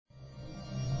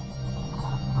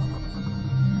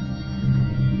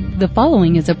The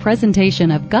following is a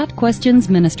presentation of Got Questions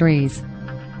Ministries.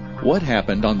 What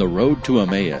happened on the road to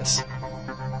Emmaus?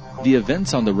 The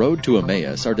events on the road to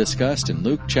Emmaus are discussed in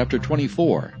Luke chapter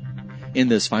 24. In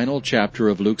this final chapter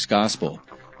of Luke's Gospel,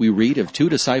 we read of two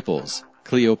disciples,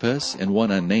 Cleopas and one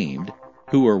unnamed,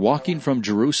 who were walking from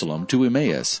Jerusalem to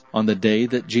Emmaus on the day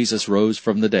that Jesus rose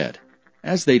from the dead.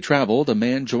 As they traveled, a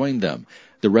man joined them,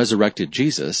 the resurrected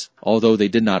Jesus, although they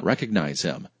did not recognize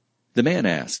him. The man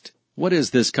asked, "What is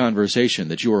this conversation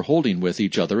that you are holding with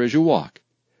each other as you walk?"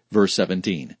 Verse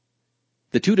 17.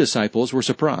 The two disciples were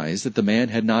surprised that the man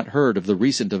had not heard of the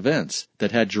recent events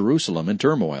that had Jerusalem in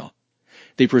turmoil.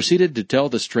 They proceeded to tell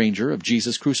the stranger of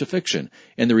Jesus' crucifixion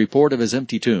and the report of his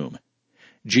empty tomb.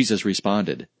 Jesus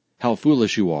responded, "How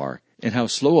foolish you are, and how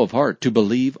slow of heart to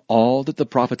believe all that the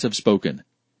prophets have spoken.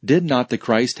 Did not the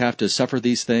Christ have to suffer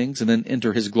these things and then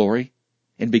enter his glory?"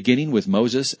 And beginning with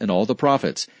Moses and all the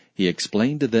prophets, he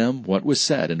explained to them what was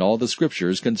said in all the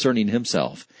scriptures concerning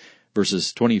himself.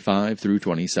 Verses 25 through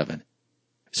 27.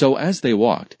 So as they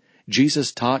walked,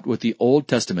 Jesus taught what the Old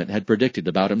Testament had predicted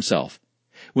about himself.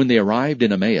 When they arrived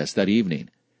in Emmaus that evening,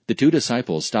 the two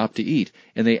disciples stopped to eat,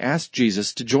 and they asked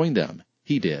Jesus to join them.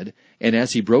 He did, and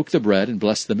as he broke the bread and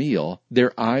blessed the meal,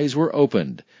 their eyes were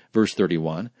opened. Verse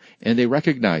 31, and they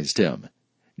recognized him.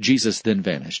 Jesus then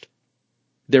vanished.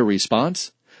 Their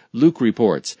response? Luke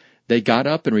reports, they got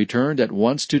up and returned at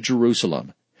once to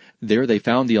Jerusalem. There they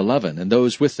found the 11 and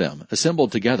those with them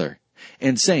assembled together,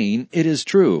 and saying, "It is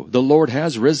true, the Lord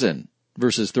has risen."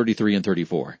 Verses 33 and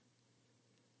 34.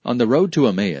 On the road to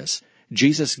Emmaus,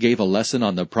 Jesus gave a lesson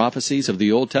on the prophecies of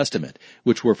the Old Testament,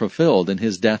 which were fulfilled in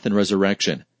his death and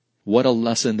resurrection. What a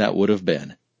lesson that would have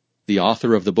been! The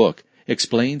author of the book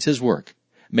explains his work,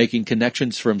 making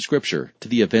connections from Scripture to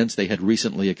the events they had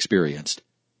recently experienced.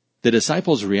 The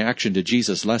disciples' reaction to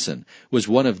Jesus' lesson was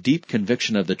one of deep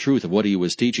conviction of the truth of what he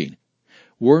was teaching.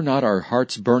 "Were not our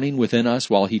hearts burning within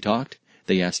us while he talked?"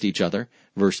 they asked each other.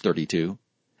 Verse 32.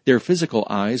 Their physical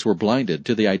eyes were blinded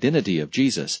to the identity of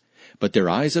Jesus, but their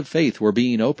eyes of faith were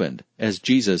being opened as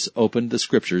Jesus opened the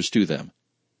Scriptures to them.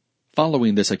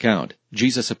 Following this account,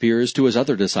 Jesus appears to his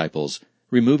other disciples,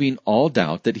 removing all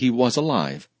doubt that he was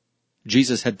alive.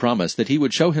 Jesus had promised that he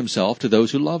would show himself to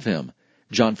those who love him.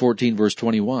 John 14, verse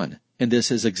 21, and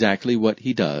this is exactly what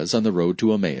he does on the road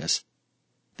to Emmaus.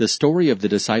 The story of the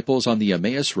disciples on the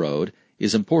Emmaus road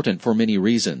is important for many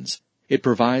reasons. It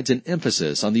provides an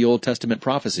emphasis on the Old Testament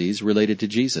prophecies related to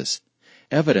Jesus,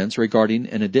 evidence regarding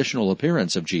an additional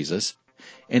appearance of Jesus,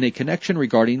 and a connection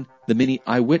regarding the many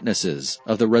eyewitnesses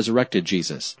of the resurrected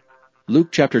Jesus. Luke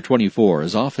chapter 24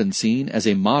 is often seen as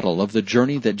a model of the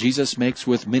journey that Jesus makes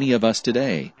with many of us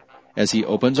today, as he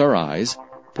opens our eyes,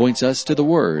 points us to the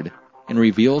Word, and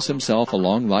reveals himself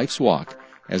along life's walk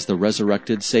as the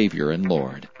resurrected Savior and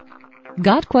Lord.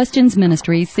 Got Questions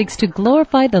Ministry seeks to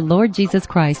glorify the Lord Jesus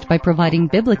Christ by providing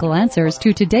biblical answers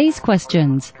to today's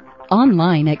questions.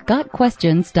 Online at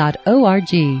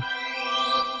gotquestions.org.